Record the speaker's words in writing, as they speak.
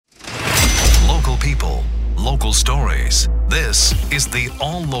people, local stories. This is the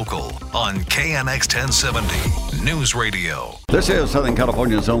All Local on KNX 1070 News Radio. This is Southern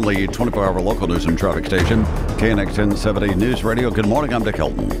California's only 24-hour local news and traffic station, KNX 1070 News Radio. Good morning, I'm Dick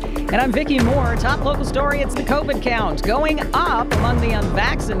Hilton. And I'm Vicki Moore. Top local story, it's the COVID count going up among the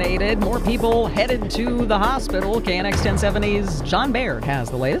unvaccinated. More people headed to the hospital. KNX 1070's John Baird has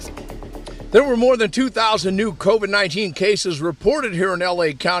the latest. There were more than 2,000 new COVID-19 cases reported here in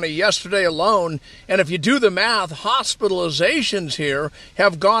L.A. County yesterday alone. And if you do the math, hospitalizations here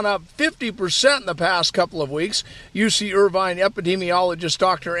have gone up 50% in the past couple of weeks. UC Irvine epidemiologist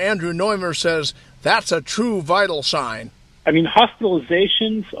Dr. Andrew Neumer says that's a true vital sign. I mean,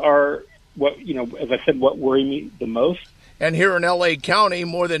 hospitalizations are what, as I said, what worry me the most. And here in L.A. County,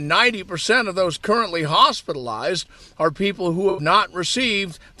 more than 90% of those currently hospitalized are people who have not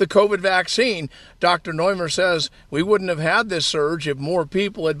received the COVID vaccine. Dr. Neumer says we wouldn't have had this surge if more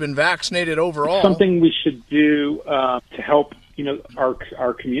people had been vaccinated overall. Something we should do to help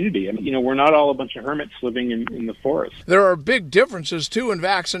our community. I mean, we're not all a bunch of hermits living in the forest. There are big differences, too, in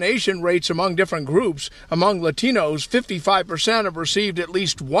vaccination rates among different groups. Among Latinos, 55% have received at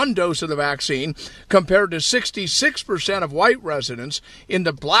least one dose of the vaccine, compared to 66% of white residents. In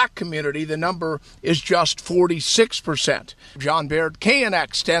the black community, the number is just 46%. John Baird,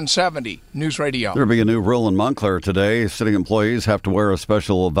 KNX 1070 News Radio. There'll be a new rule in Montclair today. City employees have to wear a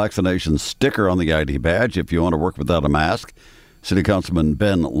special vaccination sticker on the ID badge if you want to work without a mask. City Councilman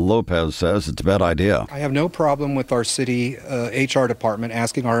Ben Lopez says it's a bad idea. I have no problem with our city HR department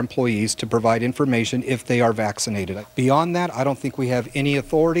asking our employees to provide information if they are vaccinated. Beyond that, I don't think we have any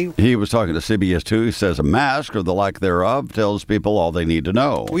authority. He was talking to CBS 2. He says a mask or the lack thereof tells people all they need to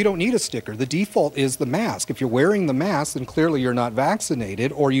know. We don't need a sticker. The default is the mask. If you're wearing the mask, then clearly you're not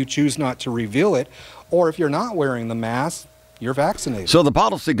vaccinated, or you choose not to reveal it. Or if you're not wearing the mask, you're vaccinated. So the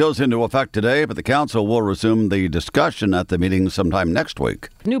policy goes into effect today, but the council will resume the discussion at the meeting sometime next week.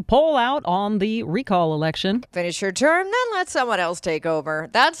 New poll out on the recall election. Finish your term, then let someone else take over.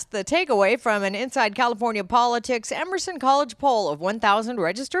 That's the takeaway from an Inside California Politics Emerson College poll of 1,000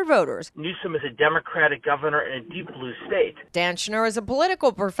 registered voters. Newsom is a Democratic governor in a deep blue state. Dan Schnur is a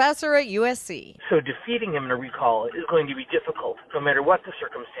political professor at USC. So defeating him in a recall is going to be difficult, no matter what the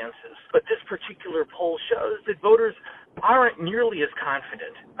circumstances. But this particular poll shows that voters aren't nearly as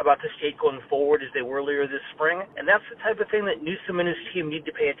confident about the state going forward as they were earlier this spring, and that's the type of thing that Newsom and his team need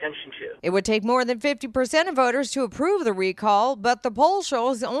to pay attention to. It would take more than 50% of voters to approve the recall, but the poll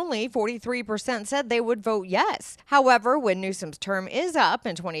shows only 43% said they would vote yes. However, when Newsom's term is up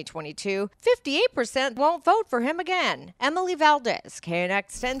in 2022, 58% won't vote for him again. Emily Valdez,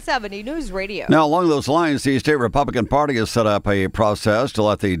 KNX 1070 News Radio. Now, along those lines, the state Republican Party has set up a process to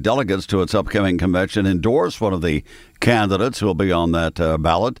let the delegates to its upcoming convention endorse one of the candidates who will be on that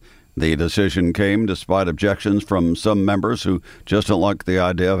ballot. The decision came despite objections from some members who just don't like the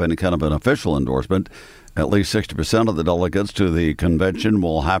idea of any kind of an official endorsement. At least 60% of the delegates to the convention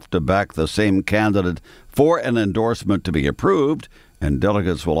will have to back the same candidate for an endorsement to be approved, and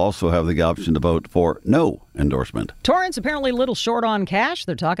delegates will also have the option to vote for no endorsement. Torrance apparently a little short on cash.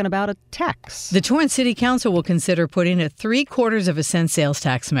 They're talking about a tax. The Torrance City Council will consider putting a 3/4 cent sales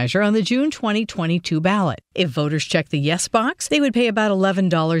tax measure on the June 2022 ballot. If voters check the yes box, they would pay about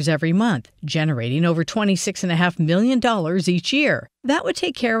 $11 every month, generating over $26.5 million each year. That would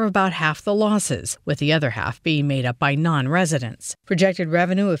take care of about half the losses, with the other half being made up by non-residents. Projected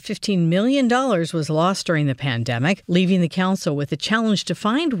revenue of $15 million was lost during the pandemic, leaving the council with a challenge to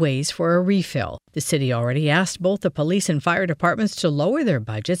find ways for a refill. The city already asked both the police and fire departments to lower their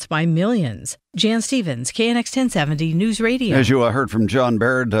budgets by millions. Jan Stevens, KNX 1070 News Radio. As you heard from John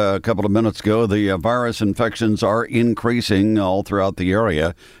Baird a couple of minutes ago, the virus infections are increasing all throughout the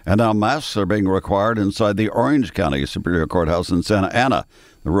area, and now masks are being required inside the Orange County Superior Courthouse in Santa Ana.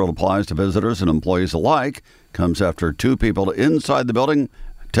 The rule applies to visitors and employees alike. Comes after 2 people inside the building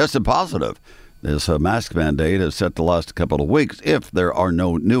tested positive. This mask mandate is set to last a couple of weeks if there are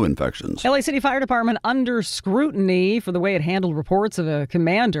no new infections. LA City Fire Department under scrutiny for the way it handled reports of a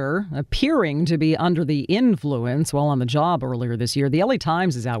commander appearing to be under the influence while on the job earlier this year. The LA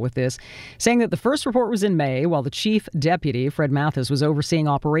Times is out with this, saying that the first report was in May while the chief deputy, Fred Mathis, was overseeing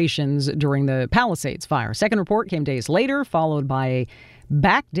operations during the Palisades fire. Second report came days later, followed by a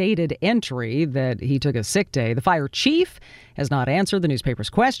backdated entry that he took a sick day. The fire chief has not answered the newspaper's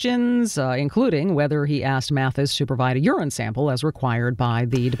questions, including whether he asked Mathis to provide a urine sample as required by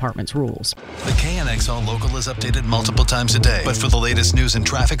the department's rules. The KNX All Local is updated multiple times a day. But for the latest news and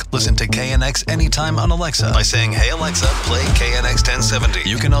traffic, listen to KNX anytime on Alexa by saying, "Hey Alexa, play KNX 1070.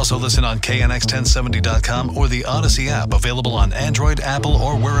 You can also listen on KNX1070.com or the Odyssey app, available on Android, Apple,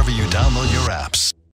 or wherever you download your app.